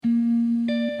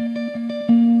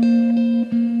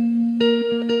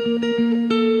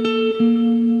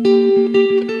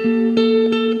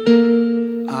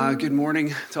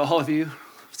morning to all of you.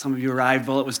 Some of you arrived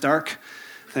while it was dark.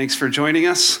 Thanks for joining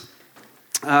us.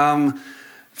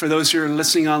 For those who are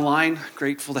listening online,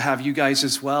 grateful to have you guys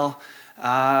as well.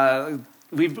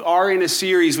 We are in a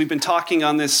series. We've been talking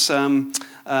on this, the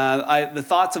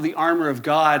thoughts of the armor of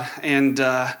God. And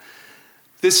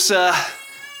this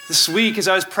week, as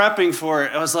I was prepping for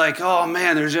it, I was like, oh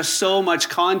man, there's just so much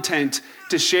content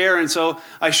to share. And so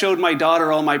I showed my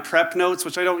daughter all my prep notes,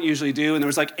 which I don't usually do. And there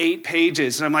was like 8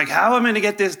 pages. And I'm like, how am I going to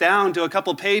get this down to a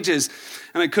couple pages?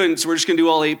 And I couldn't, so we're just going to do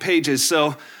all 8 pages.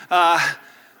 So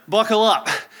buckle up.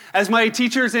 As my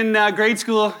teachers in grade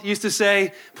school used to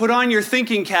say, put on your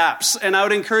thinking caps. And I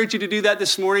would encourage you to do that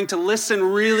this morning, to listen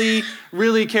really,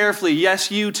 really carefully. Yes,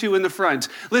 you too in the front.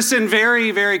 Listen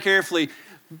very, very carefully.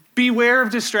 Beware of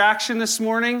distraction this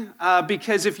morning,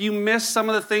 because if you miss some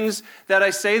of the things that I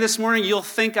say this morning, you'll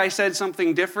think I said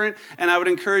something different. And I would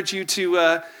encourage you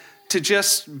to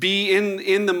just be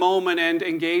in the moment and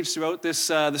engage throughout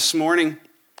this morning.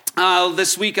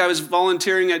 This week I was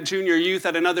volunteering at junior youth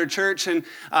at another church, and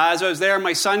as I was there,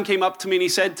 my son came up to me and he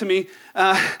said to me,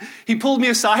 he pulled me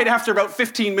aside after about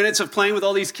 15 minutes of playing with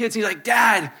all these kids. He's like,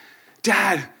 Dad,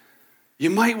 you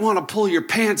might want to pull your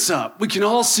pants up. We can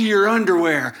all see your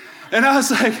underwear. And I was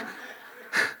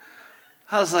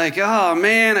like, oh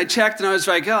man, I checked and I was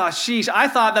like, oh sheesh. I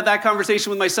thought that conversation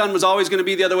with my son was always going to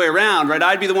be the other way around, right?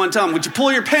 I'd be the one telling him, would you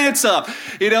pull your pants up?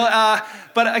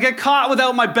 But I get caught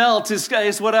without my belt is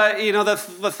what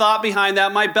the thought behind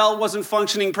that. My belt wasn't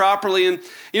functioning properly. And,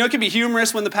 it can be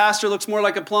humorous when the pastor looks more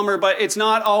like a plumber, but it's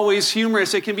not always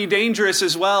humorous. It can be dangerous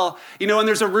as well. When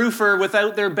there's a roofer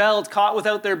without their belt, caught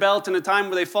without their belt in a time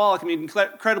where they fall, it can be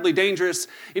incredibly dangerous.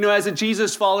 As a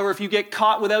Jesus follower, if you get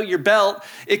caught without your belt,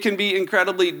 it can be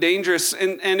incredibly dangerous.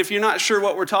 And if you're not sure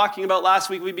what we're talking about, last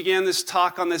week we began this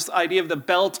talk on this idea of the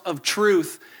belt of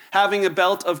truth. Having a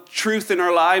belt of truth in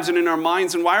our lives and in our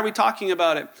minds. And why are we talking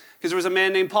about it? Because there was a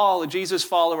man named Paul, a Jesus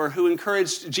follower, who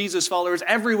encouraged Jesus followers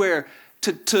everywhere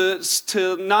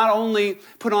to not only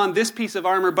put on this piece of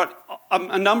armor, but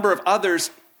a number of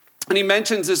others. And he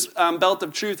mentions this belt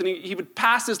of truth, and he would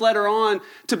pass this letter on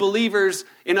to believers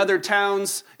in other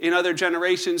towns, in other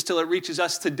generations, till it reaches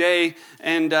us today.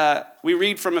 And we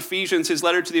read from Ephesians, his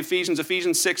letter to the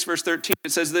Ephesians 6, verse 13.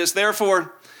 It says this,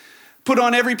 therefore, put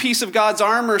on every piece of God's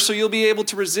armor so you'll be able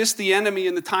to resist the enemy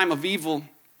in the time of evil.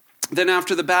 Then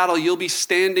after the battle, you'll be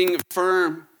standing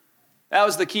firm. That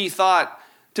was the key thought,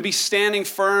 to be standing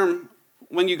firm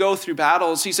when you go through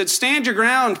battles. He said, stand your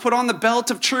ground, put on the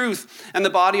belt of truth and the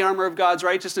body armor of God's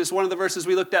righteousness. One of the verses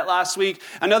we looked at last week.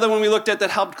 Another one we looked at that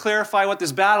helped clarify what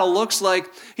this battle looks like.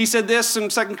 He said this in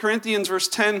 2 Corinthians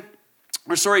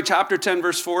chapter 10,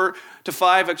 verse 4 to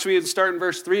 5. Actually, we start in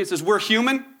verse 3. It says, we're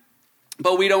human,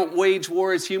 but we don't wage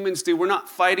war as humans do. We're not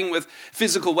fighting with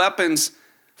physical weapons,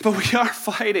 but we are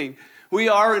fighting. We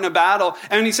are in a battle.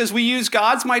 And he says we use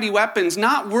God's mighty weapons,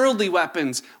 not worldly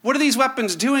weapons. What are these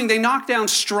weapons doing? They knock down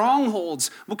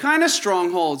strongholds. What kind of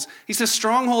strongholds? He says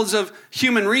strongholds of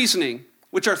human reasoning,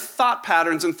 which are thought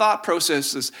patterns and thought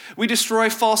processes. We destroy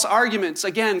false arguments.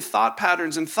 Again, thought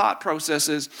patterns and thought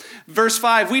processes. Verse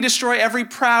 5, we destroy every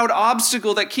proud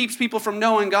obstacle that keeps people from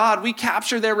knowing God. We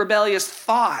capture their rebellious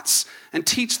thoughts and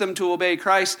teach them to obey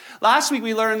Christ. Last week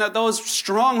we learned that those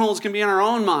strongholds can be in our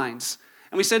own minds.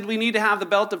 And we said we need to have the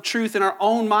belt of truth in our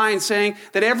own minds, saying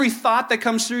that every thought that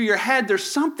comes through your head, there's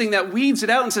something that weeds it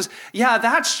out and says, yeah,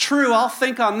 that's true, I'll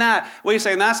think on that. What are you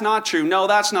saying? That's not true. No,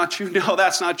 that's not true. No,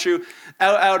 that's not true.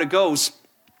 Out it goes.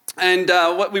 And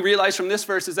what we realize from this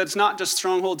verse is that it's not just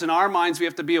strongholds in our minds we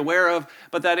have to be aware of,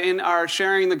 but that in our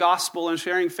sharing the gospel and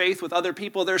sharing faith with other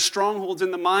people, there's strongholds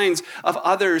in the minds of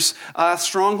others,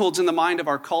 strongholds in the mind of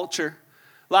our culture.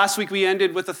 Last week we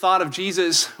ended with the thought of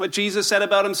Jesus, what Jesus said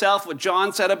about himself, what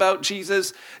John said about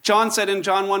Jesus. John said in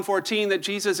John 1:14 that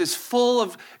Jesus is full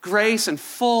of grace and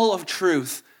full of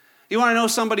truth. You want to know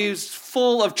somebody who's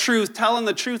full of truth, telling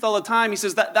the truth all the time? He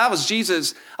says, that was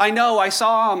Jesus. I know, I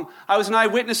saw him. I was an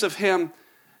eyewitness of him.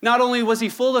 Not only was he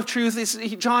full of truth,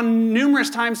 John numerous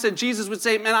times said Jesus would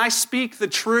say, man, I speak the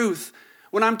truth.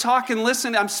 When I'm talking,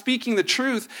 listen, I'm speaking the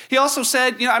truth. He also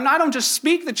said, I don't just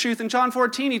speak the truth. In John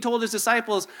 14, he told his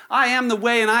disciples, I am the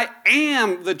way and I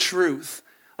am the truth.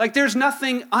 Like there's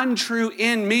nothing untrue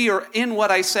in me or in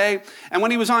what I say. And when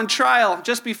he was on trial,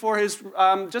 just before his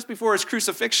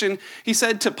crucifixion, he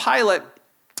said to Pilate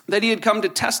that he had come to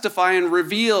testify and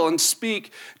reveal and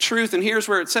speak truth. And here's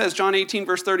where it says, John 18,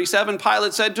 verse 37,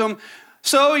 Pilate said to him,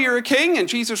 so you're a king? And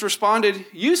Jesus responded,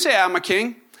 you say I'm a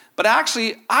king. But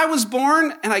actually, I was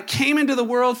born and I came into the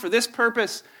world for this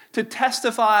purpose, to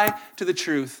testify to the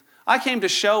truth. I came to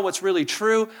show what's really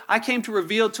true. I came to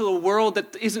reveal to a world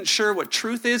that isn't sure what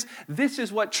truth is. This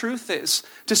is what truth is.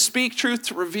 To speak truth,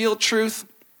 to reveal truth.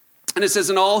 And it says,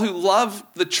 and all who love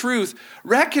the truth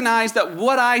recognize that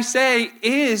what I say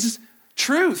is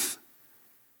truth.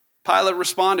 Pilate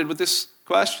responded with this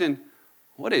question,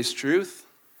 what is truth?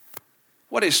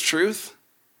 What is truth?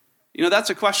 You know, that's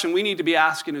a question we need to be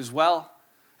asking as well.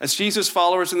 As Jesus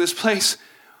followers in this place,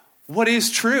 what is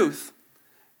truth?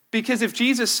 Because if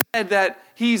Jesus said that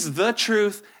he's the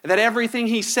truth, that everything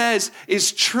he says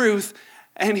is truth,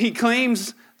 and he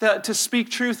claims that to speak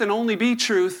truth and only be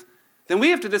truth, then we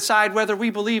have to decide whether we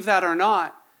believe that or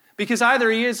not. Because either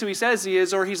he is who he says he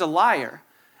is, or he's a liar.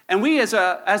 And we as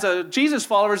a Jesus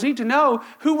followers need to know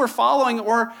who we're following,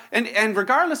 and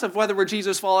regardless of whether we're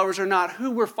Jesus followers or not,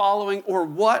 who we're following or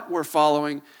what we're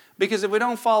following. Because if we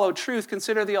don't follow truth,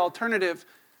 consider the alternative.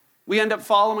 We end up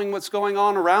following what's going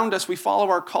on around us. We follow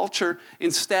our culture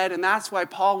instead. And that's why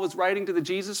Paul was writing to the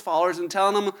Jesus followers and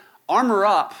telling them, armor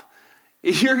up.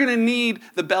 You're going to need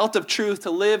the belt of truth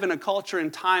to live in a culture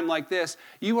and time like this.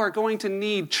 You are going to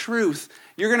need truth.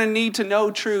 You're going to need to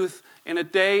know truth in a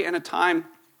day and a time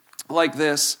like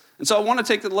this. And so I want to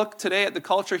take a look today at the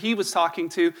culture he was talking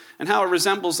to and how it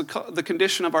resembles the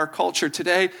condition of our culture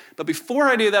today. But before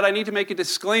I do that, I need to make a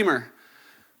disclaimer.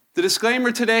 The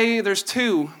disclaimer today, there's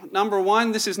two. Number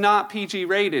one, this is not PG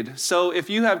rated. So if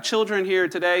you have children here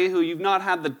today who you've not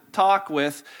had the talk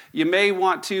with, you may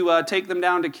want to take them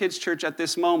down to kids' church at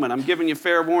this moment. I'm giving you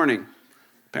fair warning.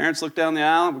 Parents, look down the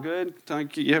aisle. We're good?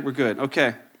 Yeah, we're good.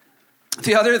 Okay.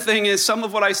 The other thing is, some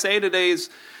of what I say today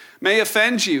may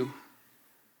offend you.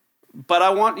 But I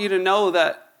want you to know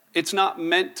that it's not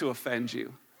meant to offend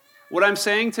you. What I'm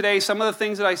saying today, some of the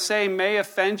things that I say may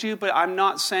offend you, but I'm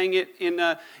not saying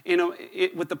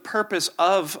it with the purpose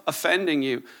of offending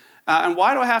you. And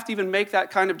why do I have to even make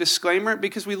that kind of disclaimer?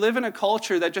 Because we live in a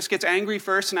culture that just gets angry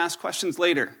first and asks questions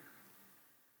later.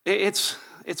 It's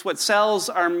what sells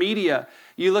our media.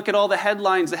 You look at all the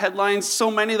headlines. The headlines, so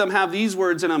many of them have these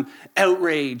words in them: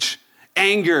 outrage,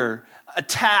 anger,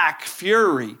 attack,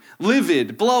 fury,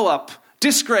 livid, blow up,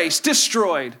 disgrace,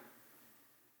 destroyed.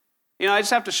 You know, I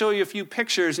just have to show you a few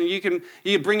pictures and you can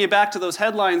bring you back to those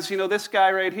headlines. You know, this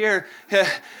guy right here,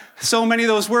 so many of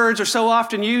those words are so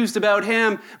often used about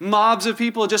him. Mobs of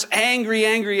people just angry,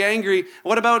 angry, angry.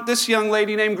 What about this young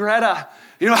lady named Greta?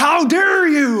 You know, how dare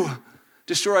you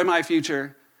destroy my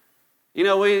future? You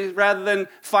know, rather than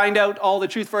find out all the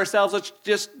truth for ourselves, let's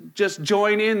just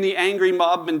join in the angry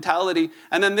mob mentality.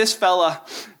 And then this fella,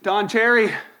 Don Cherry,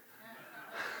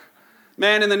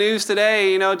 man in the news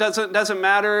today, you know, it doesn't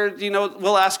matter. You know,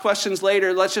 we'll ask questions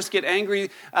later. Let's just get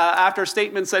angry after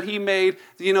statements that he made.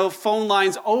 You know, phone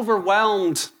lines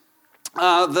overwhelmed.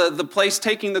 The place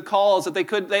taking the calls that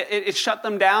it shut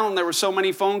them down. There were so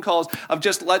many phone calls of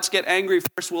just let's get angry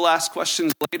first, we'll ask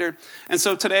questions later. And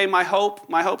so today my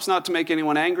hope's not to make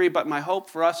anyone angry, but my hope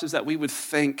for us is that we would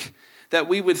think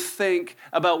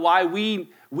about why we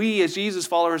as Jesus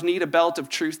followers need a belt of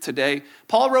truth today.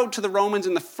 Paul wrote to the Romans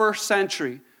in the first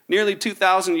century, nearly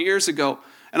 2,000 years ago.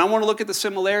 And I want to look at the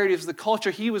similarities of the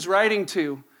culture he was writing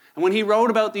to. And when he wrote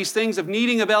about these things of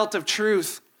needing a belt of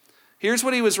truth, here's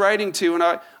what he was writing to, and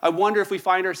I wonder if we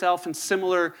find ourselves in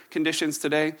similar conditions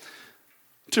today.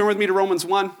 Turn with me to Romans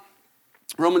 1.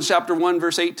 Romans chapter 1,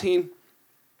 verse 18.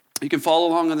 You can follow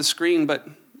along on the screen, but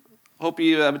hope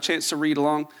you have a chance to read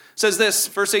along. It says this,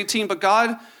 verse 18, but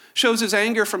God shows his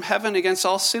anger from heaven against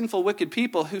all sinful, wicked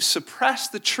people who suppress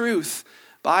the truth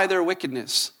by their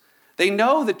wickedness. They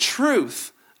know the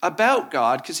truth about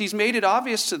God because he's made it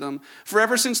obvious to them. For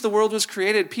ever since the world was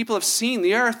created, people have seen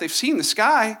the earth, they've seen the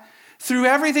sky. Through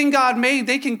everything God made,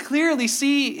 they can clearly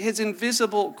see his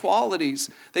invisible qualities.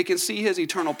 They can see his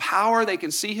eternal power. They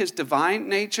can see his divine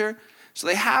nature. So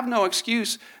they have no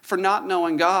excuse for not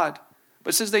knowing God.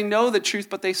 But it says they know the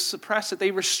truth, but they suppress it. They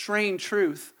restrain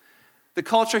truth. The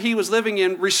culture he was living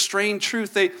in restrained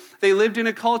truth. They lived in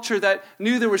a culture that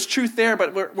knew there was truth there,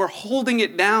 but were holding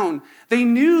it down. They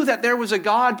knew that there was a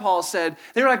God, Paul said.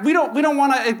 They were like, we don't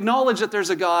want to acknowledge that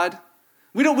there's a God.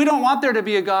 We don't want there to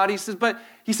be a God.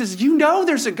 He says, you know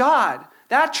there's a God.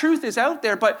 That truth is out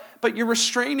there, but you're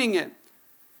restraining it.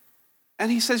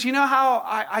 And he says, you know how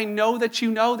I know that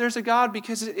you know there's a God?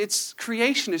 Because it's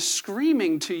creation is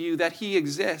screaming to you that he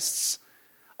exists.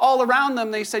 All around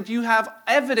them, they said, you have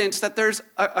evidence that there's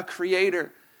a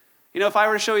creator. You know, if I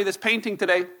were to show you this painting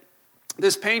today,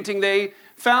 this painting they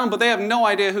found, but they have no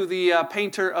idea who the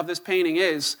painter of this painting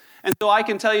is. And so I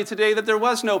can tell you today that there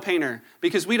was no painter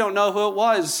because we don't know who it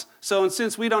was. So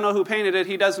since we don't know who painted it,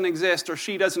 he doesn't exist or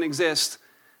she doesn't exist.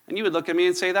 And you would look at me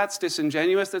and say, that's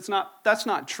disingenuous. That's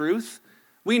not truth.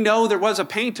 We know there was a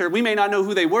painter. We may not know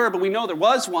who they were, but we know there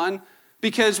was one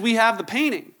because we have the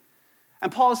painting.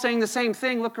 And Paul is saying the same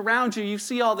thing. Look around you. You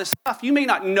see all this stuff. You may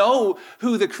not know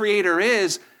who the creator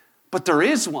is, but there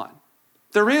is one.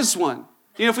 There is one.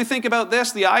 You know, if we think about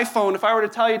this, the iPhone, if I were to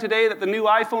tell you today that the new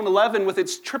iPhone 11 with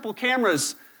its triple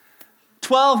cameras,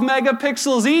 12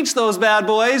 megapixels each, those bad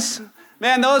boys.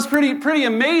 Man, that was pretty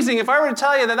amazing. If I were to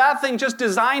tell you that that thing just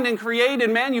designed and created,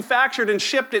 manufactured and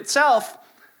shipped itself,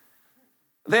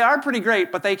 they are pretty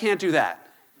great, but they can't do that.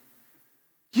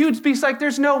 You'd be like,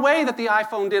 there's no way that the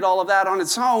iPhone did all of that on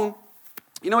its own.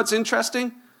 You know what's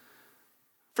interesting?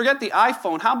 Forget the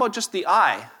iPhone. How about just the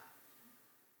eye?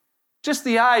 Just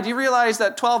the eye. Do you realize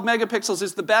that 12 megapixels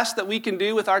is the best that we can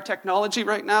do with our technology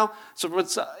right now? So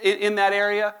what's in that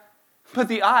area? But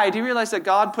the eye, do you realize that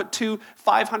God put two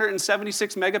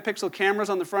 576 megapixel cameras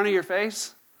on the front of your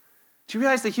face? Do you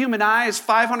realize the human eye is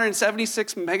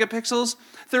 576 megapixels?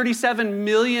 37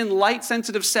 million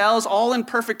light-sensitive cells, all in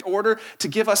perfect order to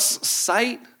give us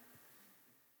sight?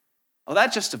 Oh,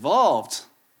 that just evolved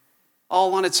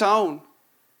all on its own.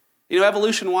 You know,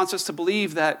 evolution wants us to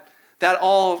believe that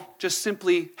all just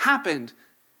simply happened.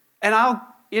 And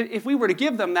if we were to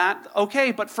give them that,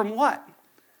 okay, but from what?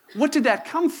 What did that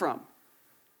come from?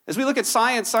 As we look at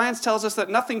science, science tells us that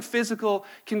nothing physical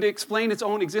can explain its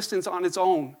own existence on its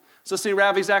own. So see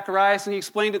Ravi Zacharias, and he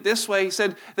explained it this way. He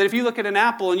said that if you look at an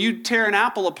apple and you tear an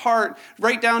apple apart,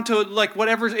 right down to like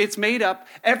whatever it's made up,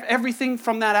 everything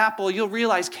from that apple you'll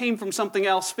realize came from something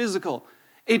else physical.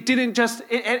 It didn't just,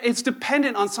 it's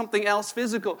dependent on something else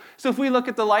physical. So if we look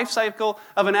at the life cycle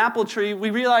of an apple tree,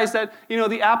 we realize that, you know,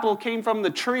 the apple came from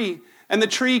the tree. And the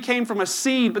tree came from a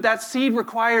seed, but that seed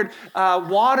required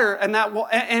water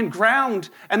and ground.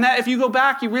 And that if you go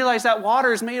back, you realize that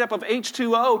water is made up of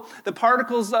H2O. The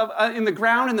particles in the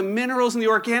ground and the minerals and the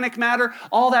organic matter,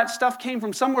 all that stuff came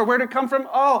from somewhere. Where did it come from?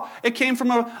 Oh, it came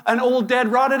from an old, dead,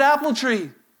 rotted apple tree.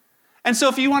 And so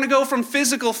if you want to go from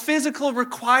physical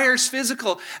requires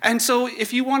physical. And so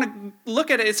if you want to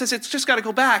look at it, it says it's just got to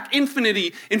go back.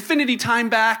 Infinity time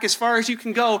back as far as you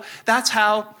can go. That's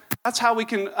how we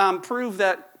can prove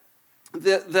that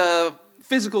the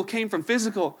physical came from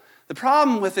physical. The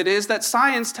problem with it is that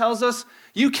science tells us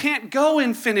you can't go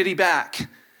infinity back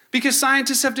because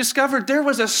scientists have discovered there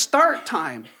was a start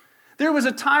time. There was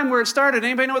a time where it started.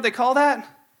 Anybody know what they call that?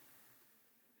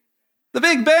 The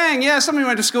Big Bang. Yeah, somebody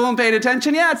went to school and paid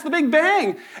attention. Yeah, it's the Big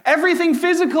Bang. Everything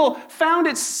physical found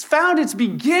its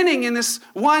beginning in this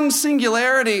one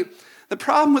singularity. The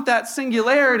problem with that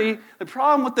singularity, the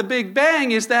problem with the Big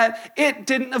Bang is that it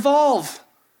didn't evolve.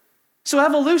 So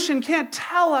evolution can't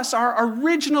tell us our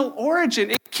original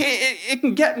origin. It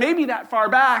can get maybe that far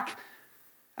back,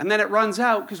 and then it runs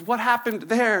out, because what happened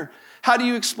there? How do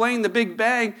you explain the Big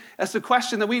Bang? That's the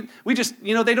question that we just,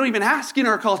 you know, they don't even ask in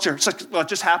our culture. It's like, well, it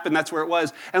just happened, that's where it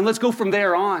was. And let's go from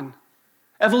there on.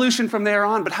 Evolution from there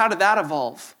on, but how did that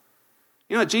evolve?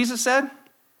 You know what Jesus said?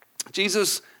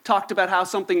 Jesus talked about how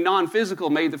something non-physical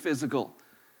made the physical.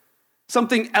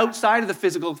 Something outside of the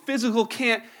physical. Physical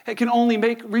can only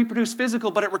reproduce physical,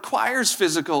 but it requires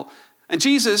physical. And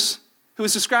Jesus, who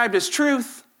is described as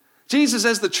truth, Jesus,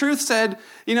 as the truth, said,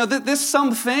 you know, this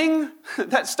something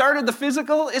that started the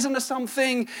physical isn't a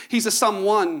something, he's a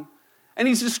someone. And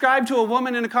he's described to a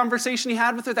woman in a conversation he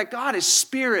had with her that God is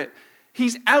spirit.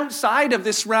 He's outside of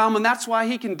this realm, and that's why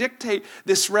he can dictate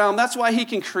this realm. That's why he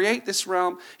can create this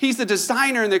realm. He's the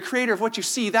designer and the creator of what you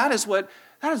see. That is what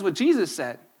Jesus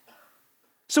said.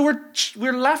 So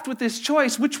we're left with this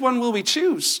choice. Which one will we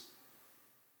choose?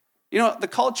 You know, the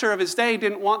culture of his day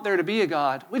didn't want there to be a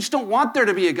God. We just don't want there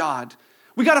to be a God.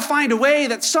 We got to find a way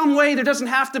that some way there doesn't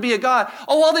have to be a God.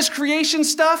 Oh, all this creation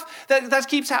stuff that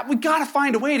keeps happening. We got to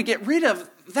find a way to get rid of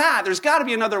that. There's got to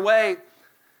be another way.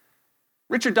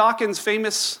 Richard Dawkins,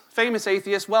 famous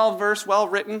atheist, well-versed,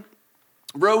 well-written,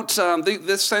 wrote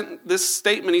this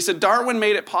statement. He said, Darwin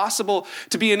made it possible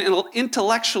to be an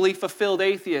intellectually fulfilled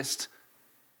atheist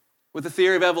with the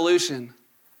theory of evolution.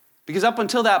 Because up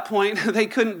until that point, they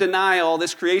couldn't deny all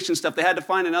this creation stuff. They had to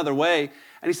find another way.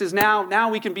 And he says, now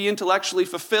we can be intellectually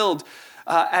fulfilled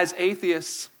as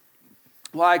atheists.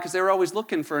 Why? Because they were always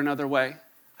looking for another way.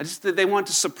 They want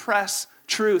to suppress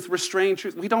truth, restrain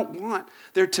truth. We don't want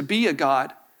there to be a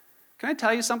God. Can I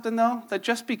tell you something, though? That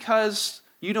just because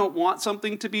you don't want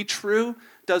something to be true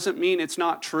doesn't mean it's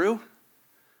not true.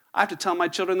 I have to tell my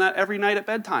children that every night at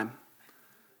bedtime.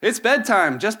 It's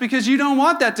bedtime. Just because you don't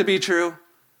want that to be true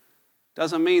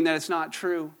doesn't mean that it's not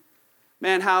true.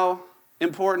 Man, how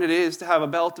important it is to have a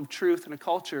belt of truth in a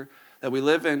culture that we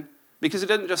live in. Because it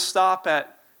doesn't just stop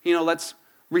at, you know, let's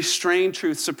restrain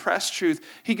truth, suppress truth.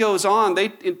 He goes on.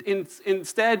 They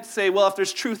instead say, well, if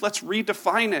there's truth, let's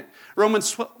redefine it.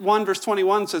 Romans 1 verse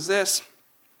 21 says this,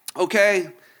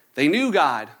 okay, they knew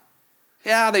God.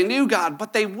 Yeah, they knew God,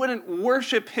 but they wouldn't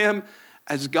worship him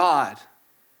as God.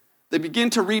 They begin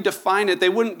to redefine it. They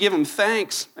wouldn't give him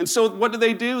thanks. And so what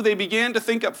do? They began to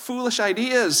think up foolish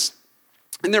ideas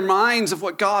in their minds of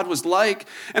what God was like.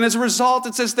 And as a result,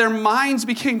 it says their minds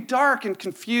became dark and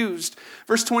confused.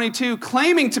 Verse 22,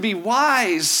 claiming to be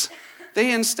wise,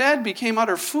 they instead became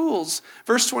utter fools.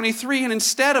 Verse 23, and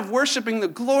instead of worshiping the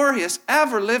glorious,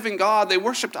 ever-living God, they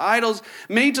worshiped idols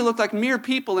made to look like mere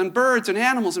people and birds and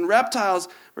animals and reptiles.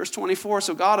 Verse 24,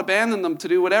 so God abandoned them to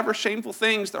do whatever shameful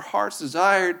things their hearts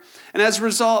desired. And as a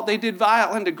result, they did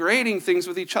vile and degrading things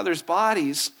with each other's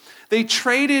bodies. They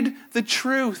traded the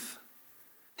truth.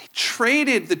 They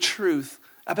traded the truth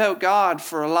about God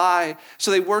for a lie.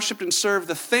 So they worshiped and served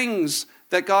the things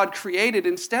that God created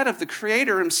instead of the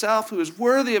Creator himself, who is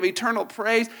worthy of eternal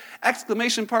praise.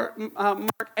 Exclamation mark,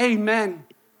 amen.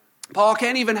 Paul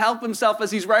can't even help himself as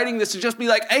he's writing this to just be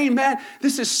like, amen.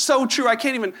 This is so true. I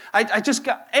just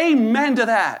got amen to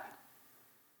that.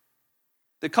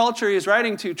 The culture he is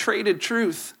writing to traded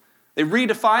truth. They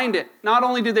redefined it. Not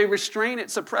only did they restrain it,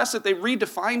 suppress it, they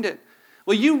redefined it.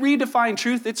 Well, you redefine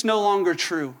truth, it's no longer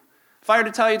true. If I were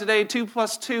to tell you today 2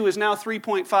 plus 2 is now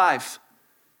 3.5,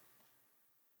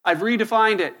 I've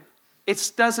redefined it.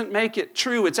 It doesn't make it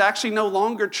true. It's actually no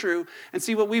longer true. And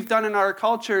see, what we've done in our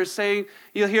culture is saying,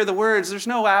 you'll hear the words, there's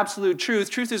no absolute truth.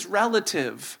 Truth is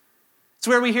relative. It's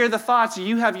where we hear the thoughts,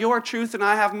 you have your truth and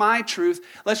I have my truth.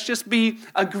 Let's just be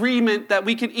agreement that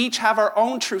we can each have our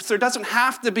own truth. There doesn't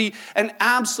have to be an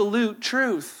absolute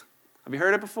truth. Have you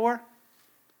heard it before?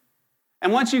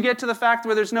 And once you get to the fact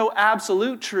where there's no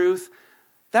absolute truth,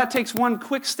 that takes one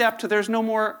quick step to there's no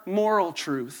more moral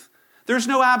truth. There's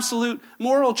no absolute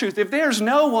moral truth. If there's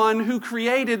no one who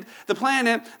created the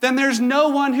planet, then there's no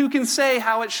one who can say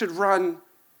how it should run.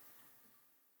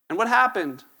 And what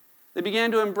happened? They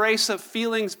began to embrace a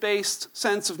feelings-based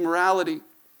sense of morality.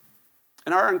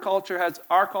 And our culture has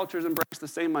embraced the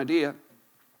same idea.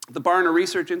 The Barna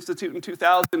Research Institute in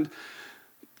 2000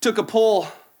 took a poll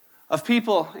of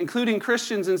people, including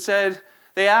Christians, and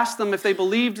they asked them if they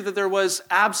believed that there was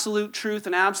absolute truth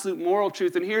and absolute moral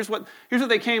truth. And here's what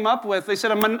they came up with. They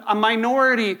said a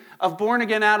minority of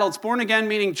born-again adults, born again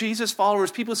meaning Jesus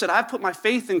followers, people said, I've put my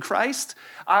faith in Christ.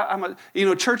 I'm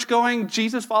a church-going,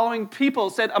 Jesus-following people,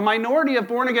 said a minority of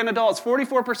born-again adults,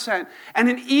 44%, and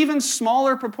an even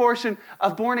smaller proportion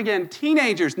of born-again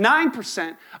teenagers,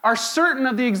 9%, are certain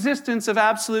of the existence of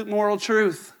absolute moral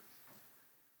truth.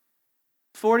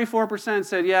 44%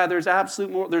 said, yeah, there's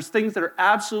things that are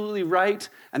absolutely right,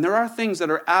 and there are things that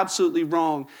are absolutely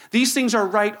wrong. These things are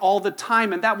right all the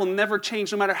time, and that will never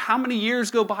change. No matter how many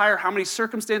years go by or how many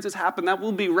circumstances happen, that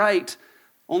will be right.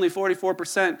 Only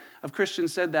 44% of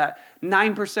Christians said that.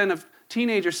 9% of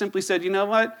teenagers simply said, you know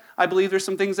what? I believe there's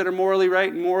some things that are morally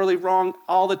right and morally wrong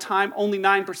all the time. Only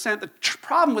 9%. The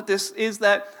problem with this is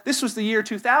that this was the year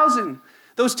 2000.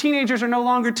 Those teenagers are no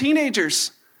longer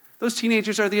teenagers. Those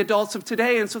teenagers are the adults of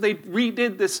today, and so they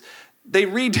redid this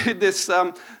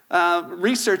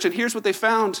research, and here's what they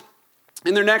found.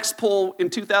 In their next poll in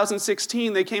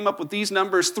 2016, they came up with these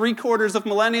numbers. 3/4 of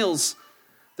millennials,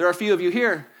 there are a few of you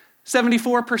here,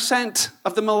 74%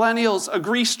 of the millennials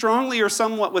agree strongly or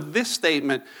somewhat with this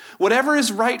statement. Whatever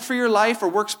is right for your life or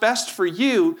works best for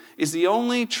you is the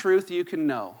only truth you can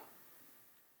know.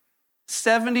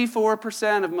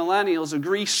 74% of millennials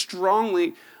agree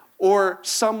strongly or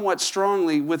somewhat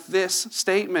strongly with this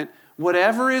statement.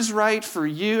 Whatever is right for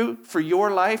you, for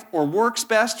your life, or works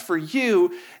best for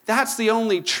you, that's the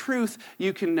only truth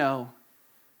you can know.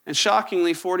 And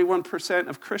shockingly, 41%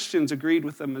 of Christians agreed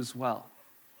with them as well.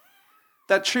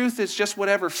 That truth is just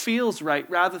whatever feels right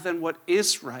rather than what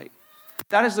is right.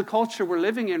 That is the culture we're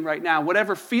living in right now.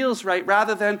 Whatever feels right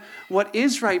rather than what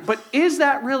is right. But is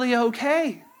that really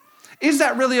okay? Is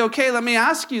that really okay? Let me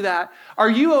ask you that. Are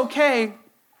you okay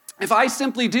if I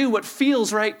simply do what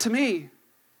feels right to me?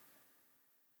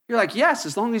 You're like, yes,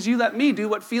 as long as you let me do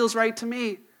what feels right to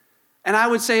me. And I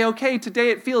would say, okay, today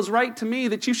it feels right to me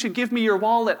that you should give me your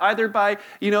wallet either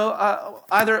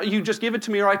either you just give it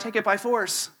to me or I take it by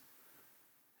force.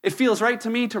 It feels right to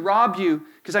me to rob you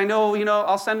because I know,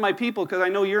 I'll send my people because I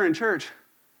know you're in church.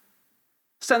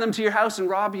 Send them to your house and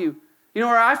rob you.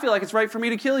 Or I feel like it's right for me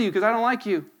to kill you because I don't like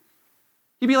you.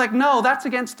 You'd be like, no, that's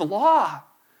against the law.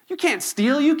 You can't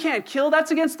steal, you can't kill,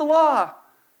 that's against the law.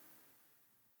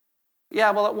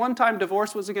 Yeah, well, at one time,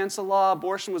 divorce was against the law,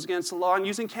 abortion was against the law, and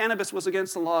using cannabis was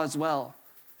against the law as well.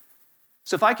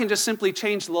 So if I can just simply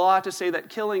change the law to say that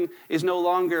killing is no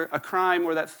longer a crime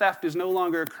or that theft is no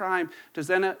longer a crime, does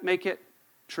then make it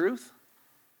truth?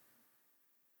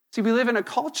 See, we live in a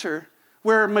culture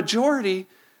where majority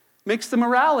makes the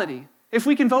morality. If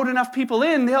we can vote enough people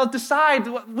in, they'll decide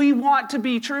what we want to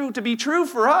be true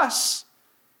for us.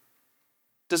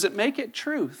 Does it make it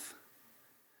truth?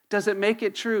 Does it make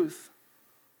it truth?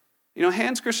 You know,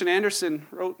 Hans Christian Andersen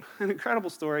wrote an incredible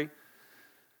story.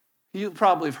 You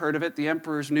probably have heard of it, The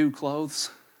Emperor's New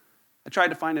Clothes. I tried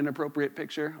to find an appropriate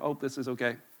picture. I hope this is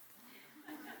okay.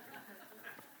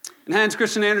 In Hans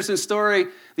Christian Andersen's story,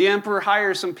 the emperor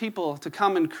hires some people to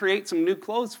come and create some new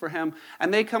clothes for him.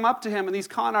 And they come up to him, and these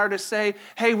con artists say,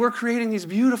 hey, we're creating these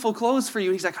beautiful clothes for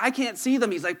you. And he's like, I can't see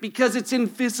them. He's like, because it's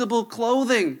invisible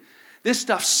clothing. This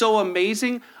stuff's so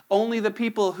amazing. Only the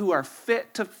people who are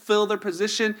fit to fill their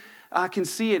position can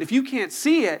see it. If you can't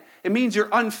see it, it means you're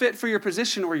unfit for your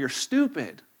position or you're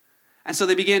stupid. And so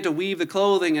they began to weave the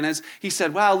clothing. And as he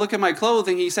said, wow, look at my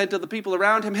clothing, he said to the people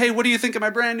around him, hey, what do you think of my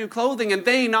brand new clothing? And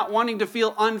they, not wanting to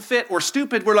feel unfit or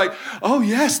stupid, were like, oh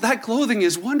yes, that clothing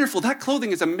is wonderful. That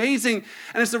clothing is amazing.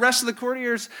 And as the rest of the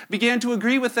courtiers began to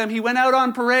agree with them, he went out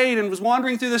on parade and was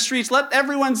wandering through the streets. Let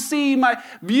everyone see my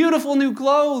beautiful new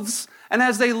clothes. And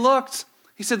as they looked,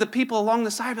 he said the people along the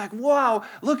side were like, wow,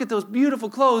 look at those beautiful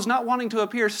clothes, not wanting to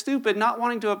appear stupid, not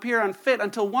wanting to appear unfit,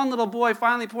 until one little boy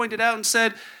finally pointed out and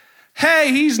said,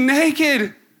 hey, he's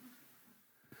naked.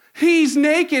 He's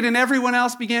naked. And everyone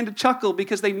else began to chuckle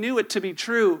because they knew it to be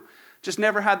true. Just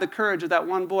never had the courage of that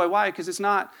one boy. Why? Because it's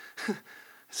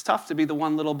tough to be the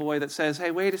one little boy that says, hey,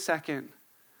 wait a second.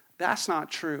 That's not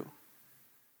true.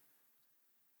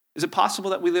 Is it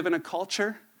possible that we live in a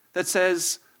culture that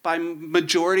says by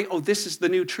majority, oh, this is the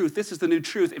new truth. This is the new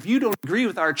truth. If you don't agree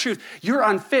with our truth, you're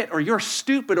unfit or you're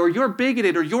stupid or you're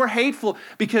bigoted or you're hateful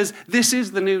because this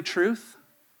is the new truth?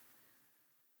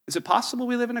 Is it possible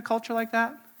we live in a culture like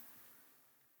that?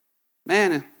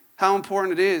 Man, how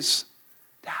important it is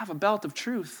to have a belt of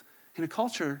truth in a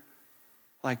culture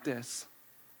like this.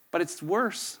 But it's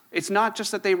worse. It's not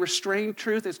just that they restrain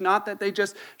truth. It's not that they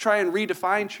just try and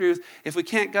redefine truth. If we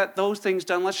can't get those things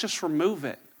done, let's just remove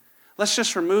it. Let's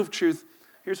just remove truth.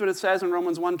 Here's what it says in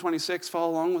Romans 1:26.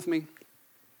 Follow along with me. It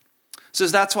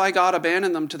says, that's why God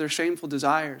abandoned them to their shameful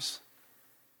desires.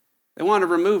 They want to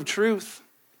remove truth.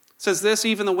 It says this,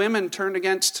 even the women turned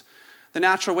against the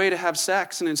natural way to have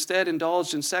sex and instead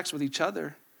indulged in sex with each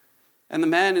other. And the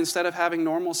men, instead of having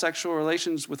normal sexual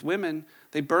relations with women,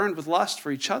 they burned with lust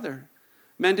for each other.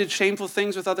 Men did shameful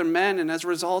things with other men, and as a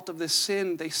result of this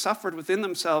sin, they suffered within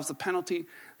themselves the penalty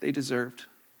they deserved.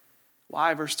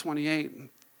 Why? Verse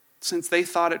 28, since they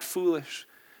thought it foolish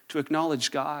to acknowledge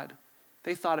God,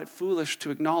 they thought it foolish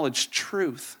to acknowledge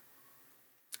truth,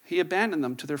 he abandoned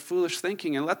them to their foolish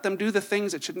thinking and let them do the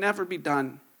things that should never be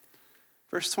done.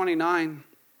 Verse 29,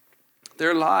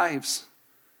 their lives,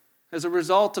 as a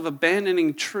result of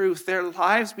abandoning truth, their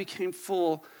lives became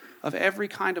full of every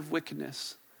kind of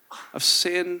wickedness, of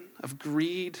sin, of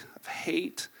greed, of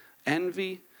hate,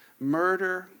 envy,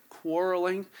 murder,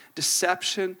 quarreling,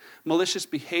 deception, malicious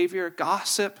behavior,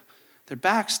 gossip. They're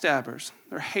backstabbers.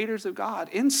 They're haters of God,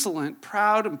 insolent,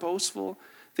 proud, and boastful.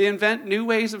 They invent new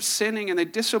ways of sinning and they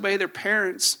disobey their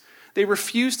parents. They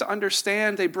refuse to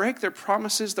understand. They break their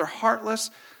promises. They're heartless.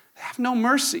 They have no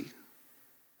mercy.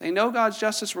 They know God's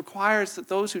justice requires that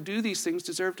those who do these things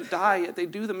deserve to die, yet they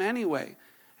do them anyway.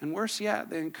 And worse yet,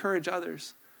 they encourage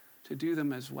others to do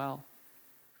them as well.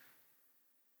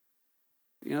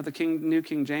 You know, the New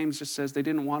King James just says they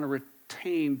didn't want to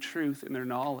retain truth in their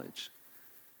knowledge.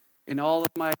 In all of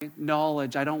my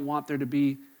knowledge, I don't want there to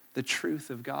be the truth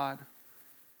of God.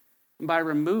 And by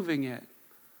removing it,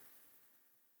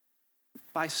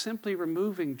 by simply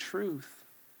removing truth,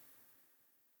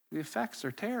 the effects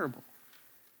are terrible.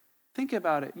 Think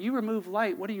about it. You remove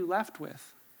light, what are you left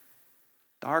with?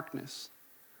 Darkness.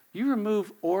 You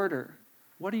remove order,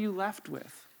 what are you left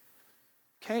with?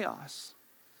 Chaos.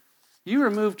 You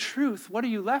remove truth, what are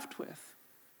you left with?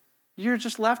 You're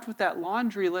just left with that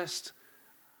laundry list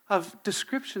of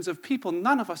descriptions of people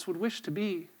none of us would wish to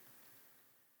be.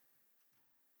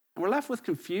 And we're left with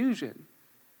confusion.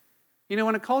 You know,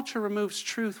 when a culture removes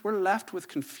truth, we're left with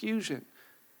confusion.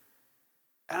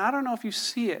 And I don't know if you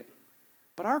see it,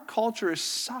 but our culture is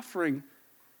suffering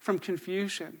from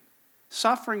confusion,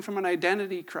 suffering from an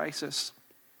identity crisis,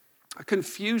 a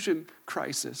confusion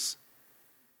crisis.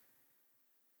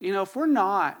 You know, if we're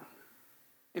not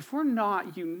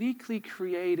uniquely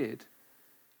created,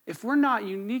 if we're not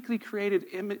uniquely created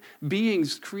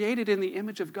beings created in the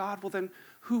image of God, well then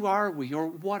who are we or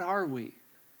what are we?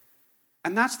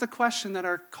 And that's the question that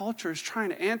our culture is trying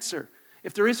to answer.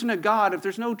 If there isn't a God, if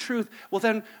there's no truth, well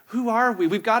then who are we?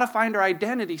 We've got to find our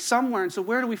identity somewhere. And so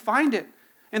where do we find it?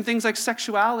 In things like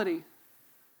sexuality.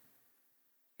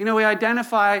 We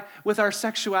identify with our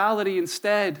sexuality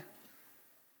instead.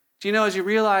 Do you know, as you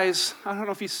realize, I don't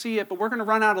know if you see it, but we're going to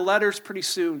run out of letters pretty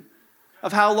soon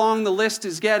of how long the list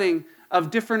is getting of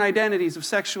different identities of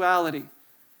sexuality.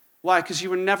 Why? Because you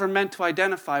were never meant to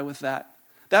identify with that.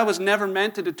 That was never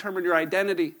meant to determine your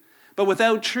identity. But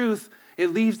without truth, it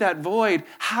leaves that void.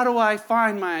 How do I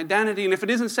find my identity? And if it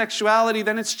isn't sexuality,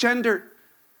 then it's gender.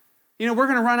 We're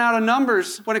going to run out of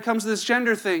numbers when it comes to this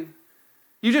gender thing.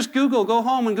 You just go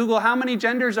home and Google how many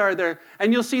genders are there,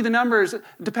 and you'll see the numbers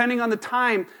depending on the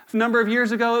time. A number of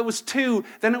years ago, it was 2,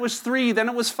 then it was 3, then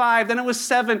it was 5, then it was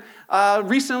 7.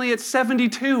 Recently, it's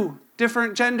 72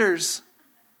 different genders.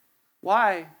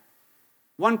 Why?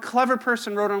 One clever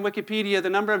person wrote on Wikipedia, the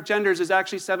number of genders is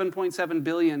actually 7.7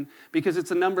 billion because it's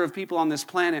the number of people on this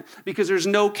planet, because there's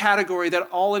no category that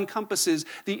all encompasses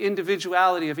the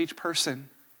individuality of each person.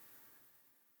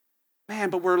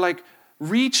 Man, but we're like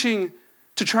reaching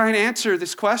to try and answer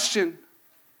this question.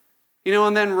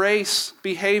 And then race,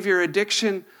 behavior,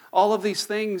 addiction, all of these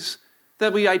things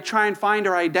that I try and find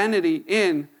our identity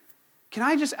in. Can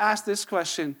I just ask this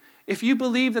question? If you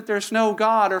believe that there's no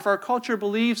God, or if our culture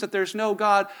believes that there's no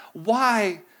God,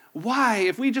 why? Why?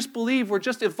 If we just believe we're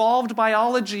just evolved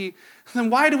biology, then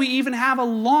why do we even have a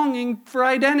longing for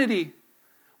identity?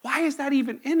 Why is that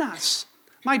even in us?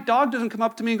 My dog doesn't come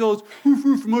up to me and goes, "Woof,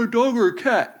 woof, my dog or a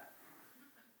cat?"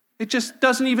 It just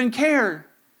doesn't even care.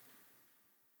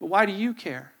 But why do you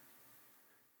care?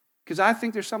 Because I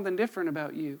think there's something different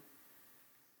about you.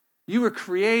 You were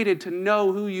created to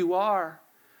know who you are,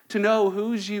 to know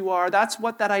whose you are. That's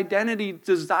what that identity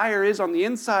desire is on the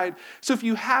inside. So if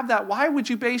you have that, why would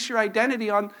you base your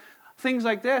identity on things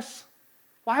like this?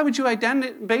 Why would you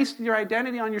base your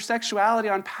identity on your sexuality,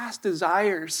 on past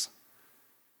desires?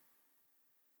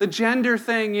 The gender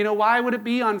thing, why would it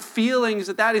be on feelings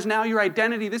that is now your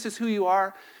identity? This is who you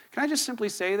are. Can I just simply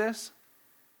say this?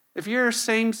 If you're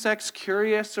same-sex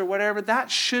curious or whatever, that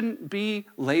shouldn't be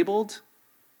labeled.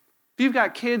 If you've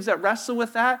got kids that wrestle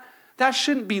with that, that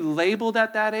shouldn't be labeled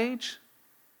at that age.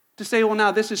 To say, well, now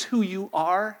this is who you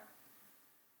are.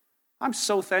 I'm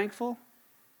so thankful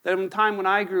that in the time when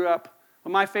I grew up,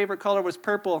 when my favorite color was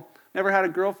purple, never had a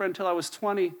girlfriend until I was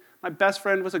 20, my best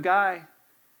friend was a guy.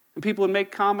 And people would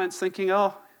make comments thinking,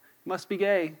 oh, he must be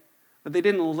gay. But they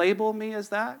didn't label me as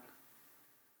that.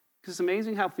 Because it's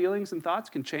amazing how feelings and thoughts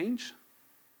can change.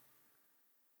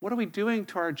 What are we doing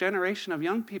to our generation of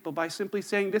young people by simply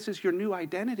saying this is your new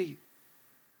identity?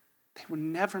 They were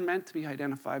never meant to be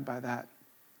identified by that.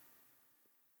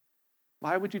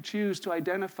 Why would you choose to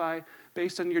identify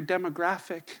based on your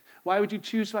demographic? Why would you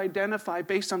choose to identify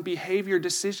based on behavior,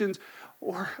 decisions,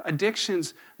 or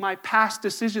addictions? My past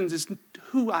decisions is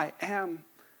who I am.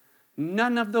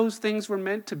 None of those things were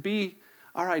meant to be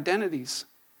our identities,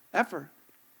 ever,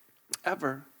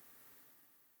 ever.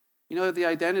 The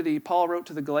identity, Paul wrote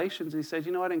to the Galatians, he said,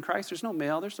 in Christ there's no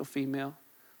male, there's no female.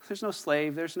 There's no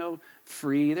slave, there's no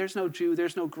free, there's no Jew,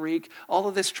 there's no Greek. All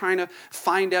of this trying to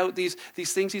find out these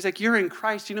things. He's like, you're in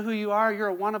Christ. You know who you are? You're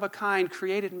a one-of-a-kind,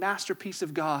 created masterpiece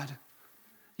of God.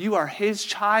 You are his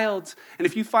child. And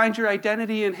if you find your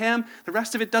identity in him, the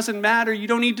rest of it doesn't matter. You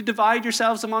don't need to divide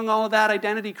yourselves among all of that.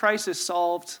 Identity crisis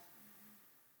solved.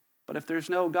 But if there's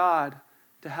no God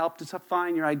to help to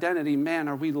find your identity, man,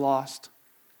 are we lost.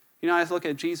 I look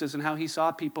at Jesus and how he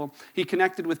saw people. He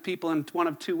connected with people in one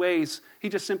of two ways. He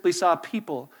just simply saw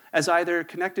people as either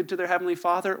connected to their Heavenly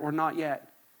Father or not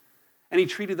yet. And he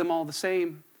treated them all the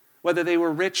same. Whether they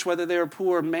were rich, whether they were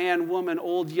poor, man, woman,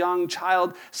 old, young,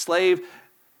 child, slave,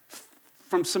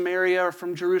 from Samaria or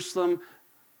from Jerusalem,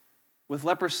 with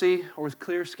leprosy or with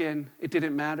clear skin, it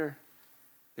didn't matter.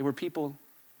 They were people.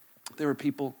 They were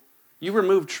people. You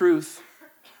remove truth,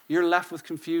 you're left with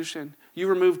confusion. You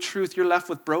remove truth, you're left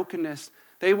with brokenness.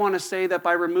 They want to say that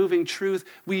by removing truth,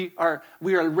 we are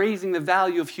raising the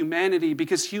value of humanity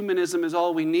because humanism is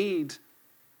all we need.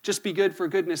 Just be good for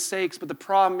goodness sakes. But the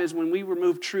problem is when we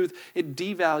remove truth, it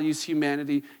devalues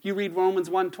humanity. You read Romans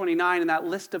 1:29 and that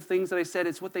list of things that I said,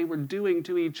 it's what they were doing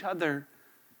to each other.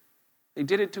 They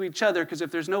did it to each other because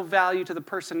if there's no value to the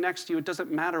person next to you, it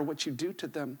doesn't matter what you do to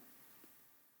them.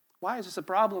 Why is this a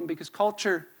problem? Because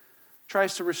culture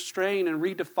tries to restrain and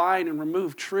redefine and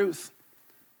remove truth.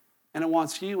 And it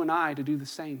wants you and I to do the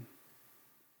same.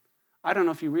 I don't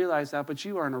know if you realize that, but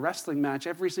you are in a wrestling match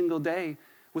every single day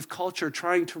with culture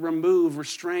trying to remove,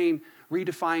 restrain,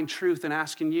 redefine truth and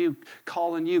asking you,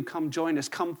 calling you, come join us,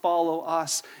 come follow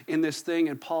us in this thing.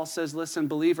 And Paul says, listen,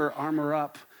 believer, armor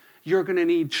up. You're going to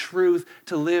need truth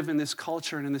to live in this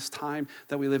culture and in this time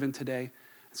that we live in today.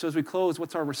 So as we close,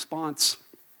 what's our response?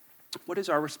 What is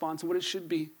our response and what it should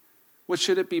be? What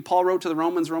should it be? Paul wrote to the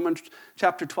Romans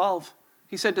chapter 12.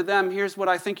 He said to them, here's what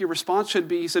I think your response should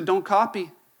be. He said, don't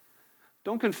copy.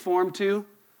 Don't conform to.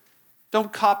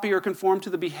 Don't copy or conform to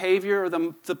the behavior or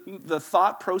the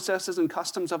thought processes and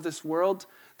customs of this world.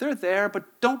 They're there, but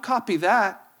don't copy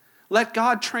that. Let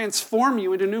God transform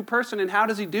you into a new person. And how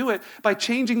does he do it? By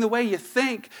changing the way you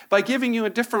think, by giving you a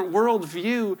different world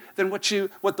view than what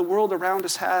the world around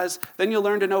us has. Then you'll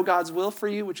learn to know God's will for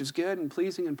you, which is good and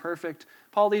pleasing and perfect.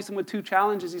 Paul leaves them with 2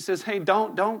 challenges. He says, hey,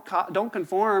 don't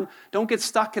conform. Don't get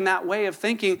stuck in that way of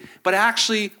thinking, but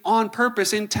actually on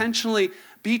purpose, intentionally,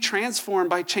 be transformed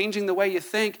by changing the way you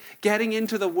think, getting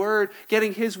into the Word,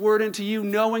 getting His Word into you,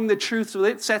 knowing the truth so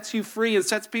it sets you free and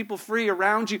sets people free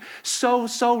around you. So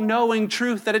knowing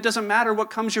truth that it doesn't matter what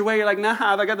comes your way. You're like, nah,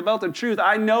 I got the belt of truth.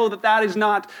 I know that is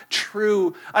not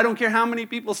true. I don't care how many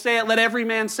people say it. Let every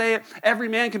man say it. Every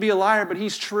man can be a liar, but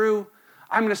he's true.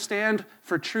 I'm going to stand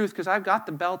for truth because I've got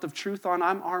the belt of truth on.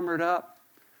 I'm armored up.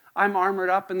 I'm armored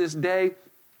up in this day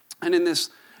and in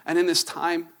this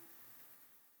time.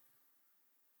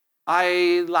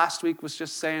 I last week was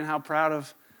just saying how proud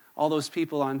of all those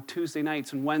people on Tuesday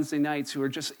nights and Wednesday nights who are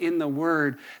just in the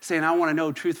Word saying, I want to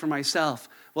know truth for myself.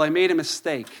 Well, I made a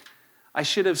mistake. I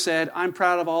should have said, I'm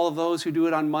proud of all of those who do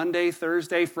it on Monday,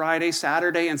 Thursday, Friday,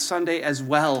 Saturday, and Sunday as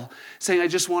well, saying, I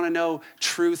just want to know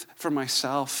truth for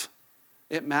myself.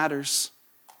 It matters.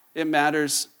 It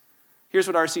matters. Here's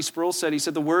what R.C. Sproul said. He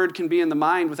said, the word can be in the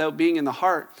mind without being in the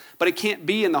heart, but it can't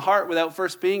be in the heart without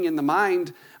first being in the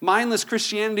mind. Mindless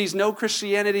Christianity is no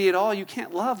Christianity at all. You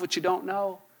can't love what you don't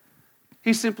know.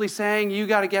 He's simply saying you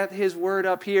got to get his word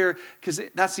up here because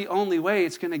that's the only way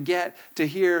it's going to get to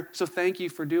here. So thank you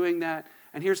for doing that.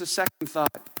 And here's a second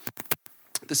thought.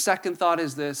 The second thought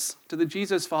is this. To the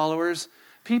Jesus followers,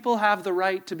 people have the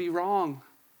right to be wrong.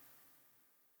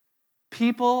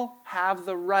 People have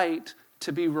the right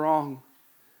to be wrong.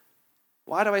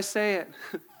 Why do I say it?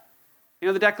 You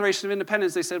know, the Declaration of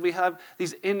Independence, they said we have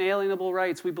these inalienable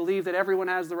rights. We believe that everyone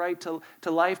has the right to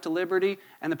life, to liberty,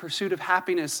 and the pursuit of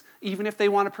happiness. Even if they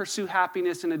want to pursue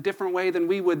happiness in a different way than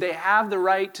we would, they have the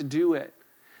right to do it.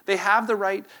 They have the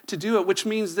right to do it, which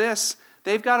means this.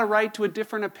 They've got a right to a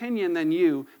different opinion than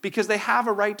you because they have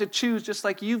a right to choose just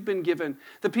like you've been given.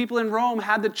 The people in Rome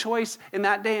had the choice in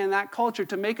that day, in that culture,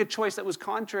 to make a choice that was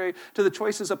contrary to the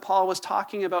choices that Paul was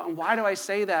talking about. And why do I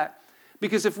say that?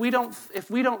 Because if we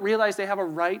don't realize they have a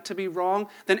right to be wrong,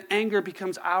 then anger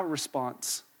becomes our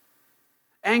response.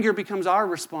 Anger becomes our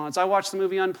response. I watched the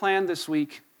movie Unplanned this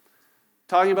week,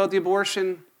 talking about the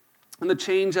abortion and the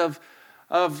change of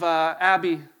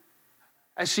Abby,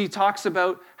 as she talks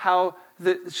about how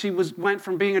she went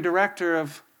from being a director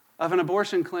of an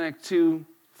abortion clinic to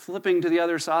flipping to the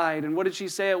other side. And what did she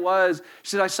say it was?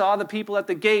 She said, I saw the people at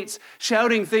the gates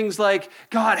shouting things like,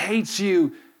 God hates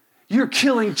you. You're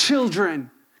killing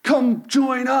children. Come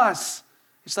join us.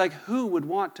 It's like, who would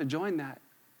want to join that?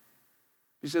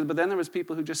 She said, but then there was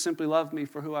people who just simply loved me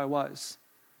for who I was.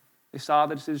 They saw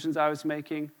the decisions I was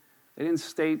making. They didn't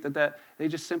state that. They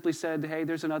just simply said, hey,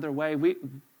 there's another way.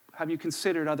 Have you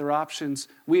considered other options?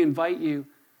 We invite you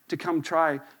to come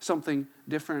try something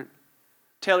different.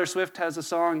 Taylor Swift has a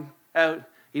song out,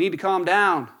 you need to calm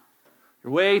down.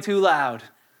 You're way too loud.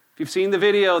 If you've seen the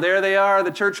video, there they are,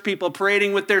 the church people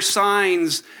parading with their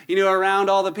signs, around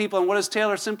all the people. And what does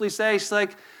Taylor simply say? She's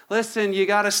like, listen, you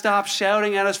got to stop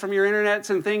shouting at us from your internets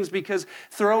and things because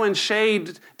throwing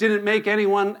shade didn't make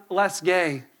anyone less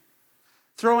gay.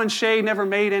 Throwing shade never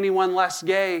made anyone less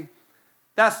gay.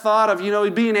 That thought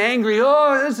of, being angry,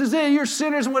 oh, this is it, you're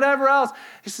sinners and whatever else.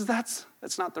 He says, that's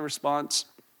not the response.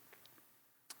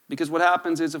 Because what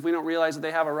happens is if we don't realize that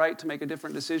they have a right to make a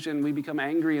different decision, we become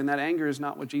angry, and that anger is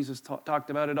not what Jesus talked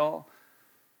about at all.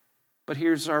 But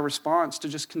here's our response, to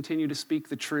just continue to speak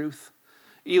the truth.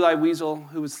 Elie Wiesel,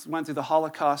 who went through the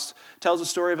Holocaust, tells a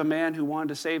story of a man who wanted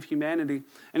to save humanity.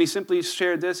 And he simply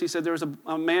shared this. He said there was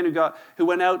a man who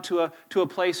went out to a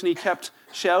place, and he kept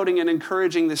shouting and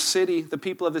encouraging the city, the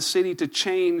people of the city, to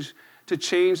change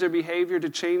their behavior, to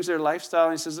change their lifestyle.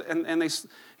 And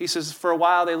he says, for a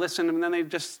while they listened, and then they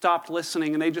just stopped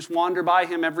listening, and they just wander by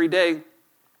him every day.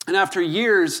 And after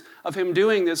years of him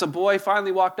doing this, a boy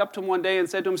finally walked up to him one day and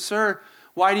said to him, Sir,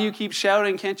 why do you keep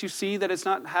shouting? Can't you see that it's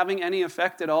not having any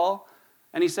effect at all?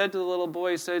 And he said to the little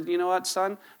boy, he said, you know what,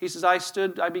 son? He says,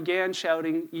 I began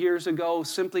shouting years ago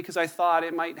simply because I thought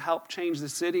it might help change the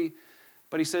city.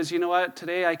 But he says, you know what?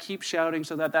 Today I keep shouting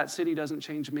so that city doesn't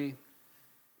change me.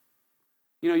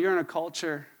 You're in a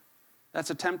culture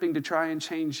that's attempting to try and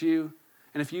change you.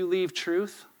 And if you leave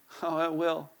truth, it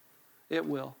will. It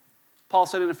will. Paul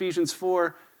said in Ephesians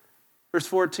 4, verse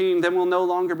 14, then we'll no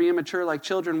longer be immature like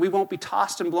children. We won't be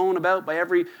tossed and blown about by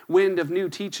every wind of new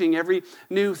teaching, every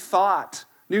new thought,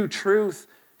 new truth.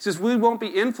 He says we won't be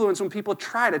influenced when people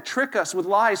try to trick us with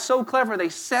lies so clever they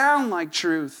sound like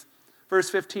truth. Verse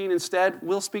 15, instead,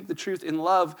 we'll speak the truth in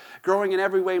love, growing in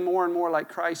every way more and more like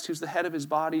Christ, who's the head of his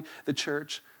body, the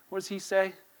church. What does he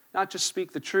say? Not just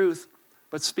speak the truth,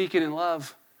 but speak it in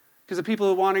love. Because the people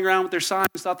who were wandering around with their signs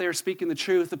thought they were speaking the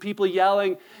truth. The people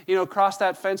yelling, across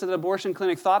that fence at the abortion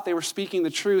clinic thought they were speaking the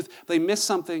truth. They missed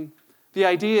something. The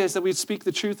idea is that we'd speak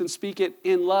the truth and speak it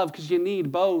in love, because you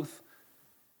need both.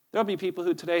 There'll be people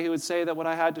who would say that what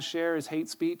I had to share is hate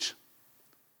speech.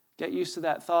 Get used to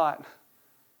that thought.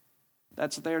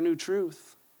 That's their new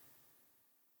truth.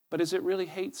 But is it really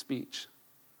hate speech?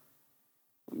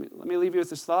 Let me leave you with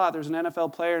this thought. There's an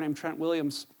NFL player named Trent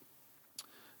Williams.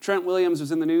 Trent Williams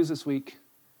was in the news this week.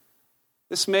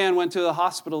 This man went to the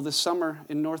hospital this summer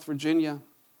in North Virginia.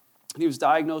 He was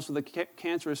diagnosed with a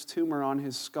cancerous tumor on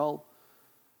his skull.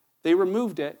 They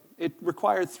removed it. It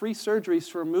required 3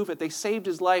 surgeries to remove it. They saved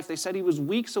his life. They said he was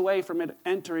weeks away from it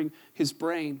entering his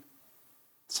brain.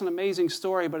 It's an amazing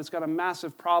story, but it's got a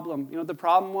massive problem. You know what the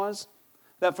problem was?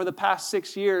 That for the past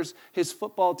 6 years, his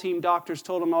football team doctors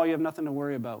told him, you have nothing to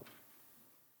worry about.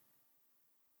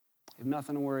 You have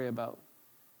nothing to worry about.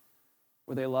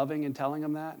 Were they loving and telling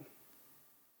him that?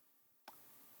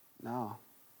 No.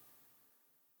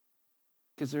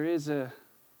 Because there is a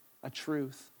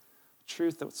truth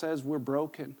that says we're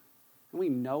broken, and we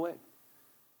know it.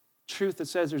 Truth that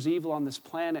says there's evil on this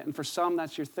planet, and for some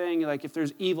that's your thing. Like, if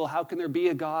there's evil, how can there be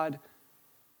a God?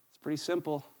 It's pretty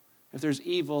simple. If there's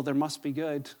evil, there must be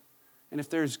good. And if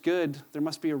there's good, there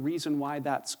must be a reason why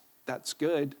that's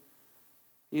good.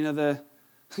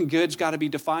 The good's got to be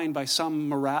defined by some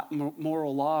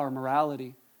moral law or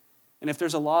morality. And if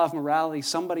there's a law of morality,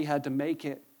 somebody had to make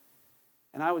it.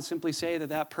 And I would simply say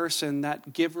that person,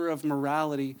 that giver of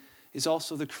morality, is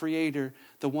also the creator,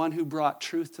 the one who brought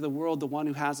truth to the world, the one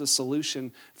who has a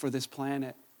solution for this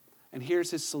planet. And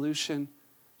here's his solution.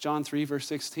 John 3, verse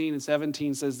 16 and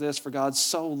 17 says this, for God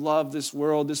so loved this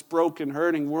world, this broken,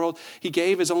 hurting world, he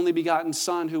gave his only begotten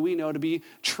Son, who we know to be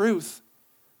truth.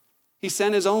 He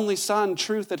sent his only Son,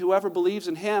 truth, that whoever believes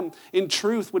in him, in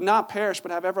truth, would not perish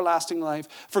but have everlasting life.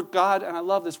 For God, and I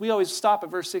love this, we always stop at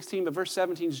verse 16, but verse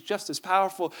 17 is just as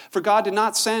powerful. For God did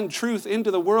not send truth into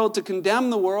the world to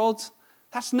condemn the world.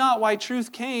 That's not why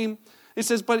truth came. It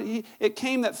says, but it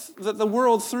came that the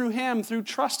world through him, through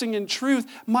trusting in truth,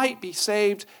 might be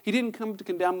saved. He didn't come to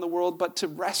condemn the world, but to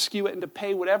rescue it and to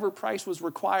pay whatever price was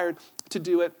required to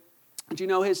do it. Do you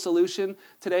know his solution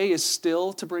today is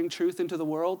still to bring truth into the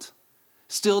world?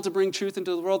 Still to bring truth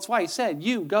into the world. That's why he said,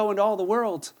 you go into all the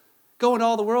world. Go into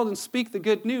all the world and speak the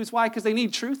good news. Why? Because they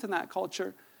need truth in that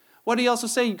culture. What did he also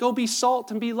say? Go be salt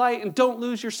and be light, and don't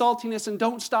lose your saltiness, and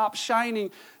don't stop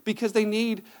shining, because they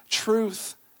need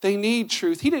truth. They need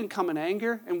truth. He didn't come in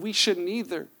anger, and we shouldn't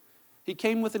either. He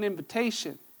came with an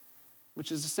invitation,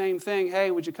 which is the same thing.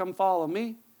 Hey, would you come follow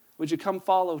me? Would you come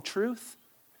follow truth?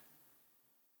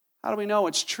 How do we know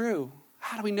it's true?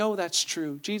 How do we know that's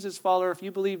true? Jesus follower, if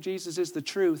you believe Jesus is the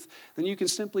truth, then you can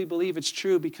simply believe it's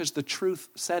true because the truth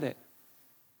said it.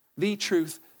 The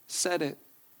truth said it.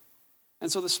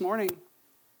 And so this morning,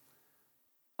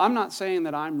 I'm not saying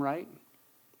that I'm right.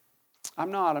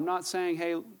 I'm not saying,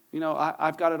 hey,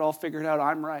 I've got it all figured out,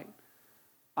 I'm right.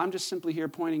 I'm just simply here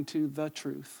pointing to the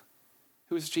truth,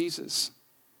 who is Jesus.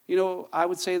 I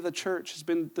would say the church has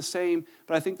been the same,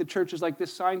 but I think the church is like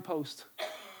this signpost.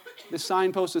 This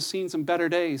signpost has seen some better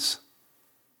days.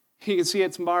 You can see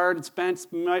it's marred, it's bent,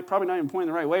 it's probably not even pointing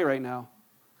the right way right now.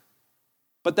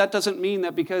 But that doesn't mean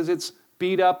that because it's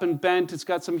beat up and bent, it's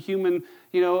got some human,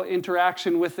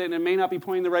 interaction with it, and it may not be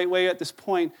pointing the right way at this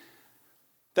point.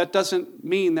 That doesn't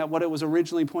mean that what it was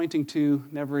originally pointing to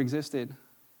never existed,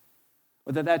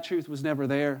 or that truth was never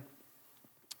there.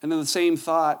 And in the same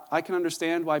thought, I can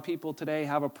understand why people today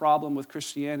have a problem with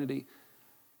Christianity.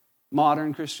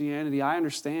 Modern Christianity, I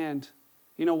understand.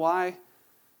 You know why?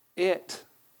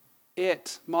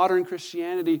 Modern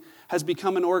Christianity has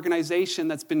become an organization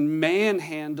that's been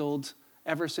manhandled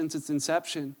ever since its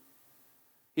inception.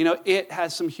 It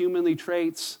has some humanly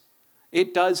traits.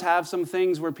 It does have some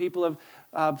things where people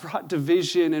have brought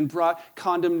division and brought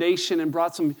condemnation and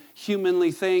brought some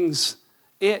humanly things.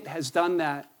 It has done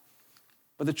that.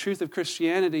 But the truth of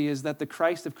Christianity is that the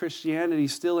Christ of Christianity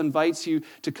still invites you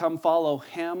to come follow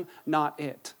him, not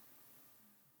it.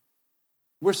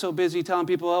 We're so busy telling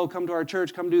people, come to our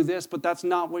church, come do this, but that's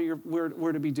not what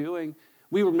we're to be doing.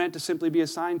 We were meant to simply be a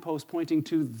signpost pointing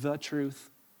to the truth.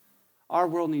 Our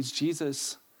world needs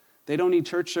Jesus. They don't need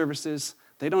church services.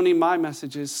 They don't need my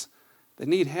messages. They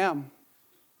need him.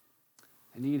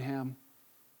 They need him.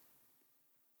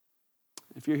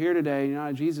 If you're here today, you're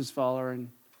not a Jesus follower, and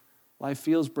life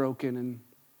feels broken, and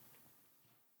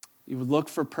you would look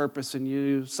for purpose,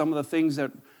 and some of the things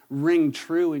that ring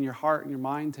true in your heart and your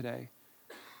mind today,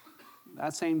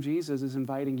 that same Jesus is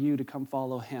inviting you to come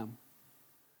follow him.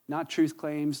 Not truth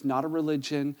claims, not a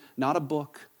religion, not a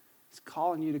book. He's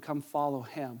calling you to come follow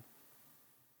him.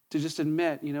 To just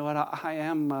admit, you know what,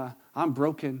 I'm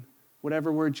broken.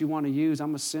 Whatever words you want to use,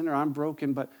 I'm a sinner, I'm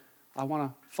broken, but I want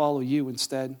to follow you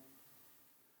instead.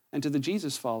 And to the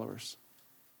Jesus followers,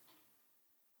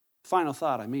 final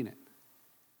thought, I mean it.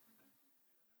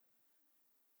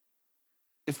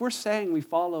 If we're saying we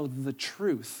follow the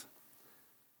truth,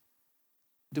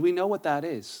 do we know what that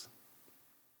is?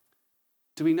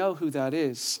 Do we know who that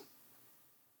is?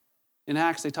 In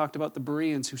Acts, they talked about the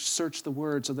Bereans who searched the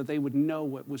word so that they would know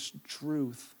what was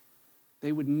truth.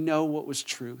 They would know what was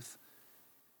truth.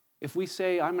 If we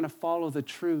say, I'm going to follow the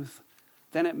truth,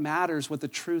 then it matters what the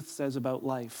truth says about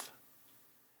life.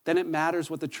 Then it matters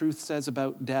what the truth says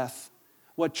about death,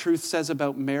 what truth says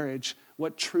about marriage,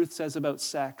 what truth says about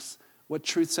sex, what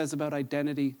truth says about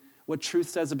identity, what truth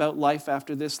says about life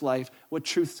after this life, what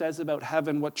truth says about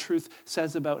heaven, what truth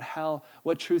says about hell,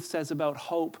 what truth says about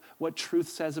hope, what truth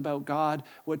says about God,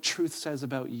 what truth says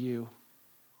about you.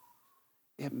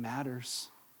 It matters.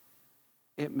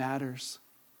 It matters.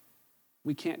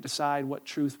 We can't decide what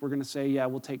truth we're going to say, yeah,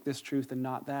 we'll take this truth and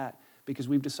not that, because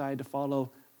we've decided to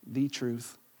follow the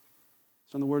truth.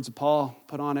 So in the words of Paul,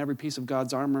 put on every piece of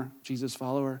God's armor, Jesus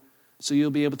follower, so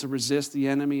you'll be able to resist the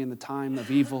enemy in the time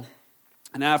of evil.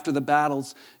 And after the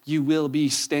battles, you will be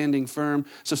standing firm.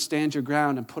 So stand your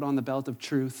ground and put on the belt of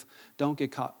truth. Don't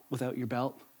get caught without your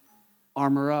belt.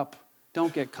 Armor up.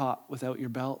 Don't get caught without your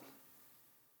belt.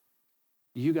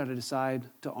 You got to decide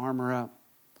to armor up.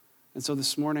 And so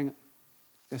this morning,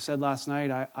 like I said last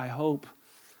night, I hope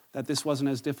that this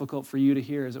wasn't as difficult for you to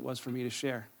hear as it was for me to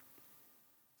share.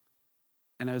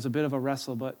 And it was a bit of a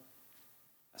wrestle, but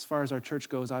as far as our church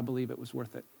goes, I believe it was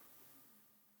worth it.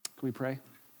 Can we pray?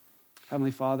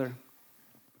 Heavenly Father,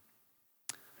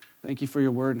 thank you for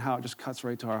your word and how it just cuts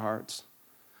right to our hearts.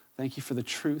 Thank you for the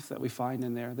truth that we find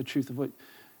in there, the truth of what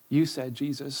you said,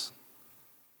 Jesus,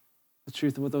 the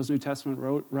truth of what those New Testament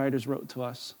writers wrote to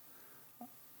us.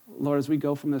 Lord, as we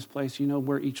go from this place, you know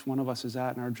where each one of us is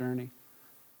at in our journey.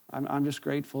 I'm just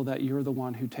grateful that you're the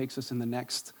one who takes us in the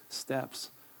next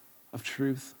steps of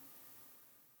truth.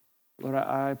 Lord,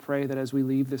 I pray that as we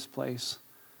leave this place,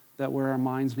 that where our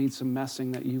minds need some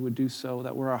messing, that you would do so,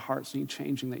 that where our hearts need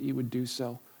changing, that you would do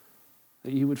so,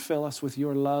 that you would fill us with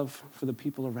your love for the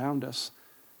people around us,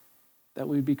 that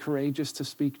we'd be courageous to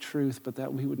speak truth, but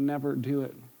that we would never do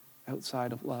it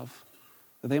outside of love,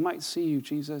 that they might see you,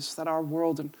 Jesus, that our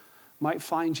world might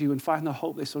find you and find the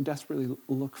hope they so desperately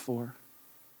look for.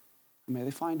 And may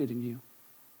they find it in you.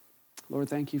 Lord,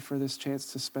 thank you for this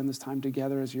chance to spend this time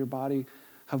together as your body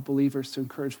of believers to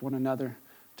encourage one another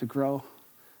to grow.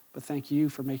 But thank you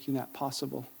for making that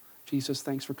possible. Jesus,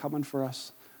 thanks for coming for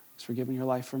us. Thanks for giving your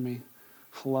life for me.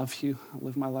 I love you. I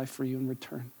live my life for you in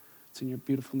return. It's in your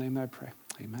beautiful name that I pray.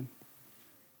 Amen.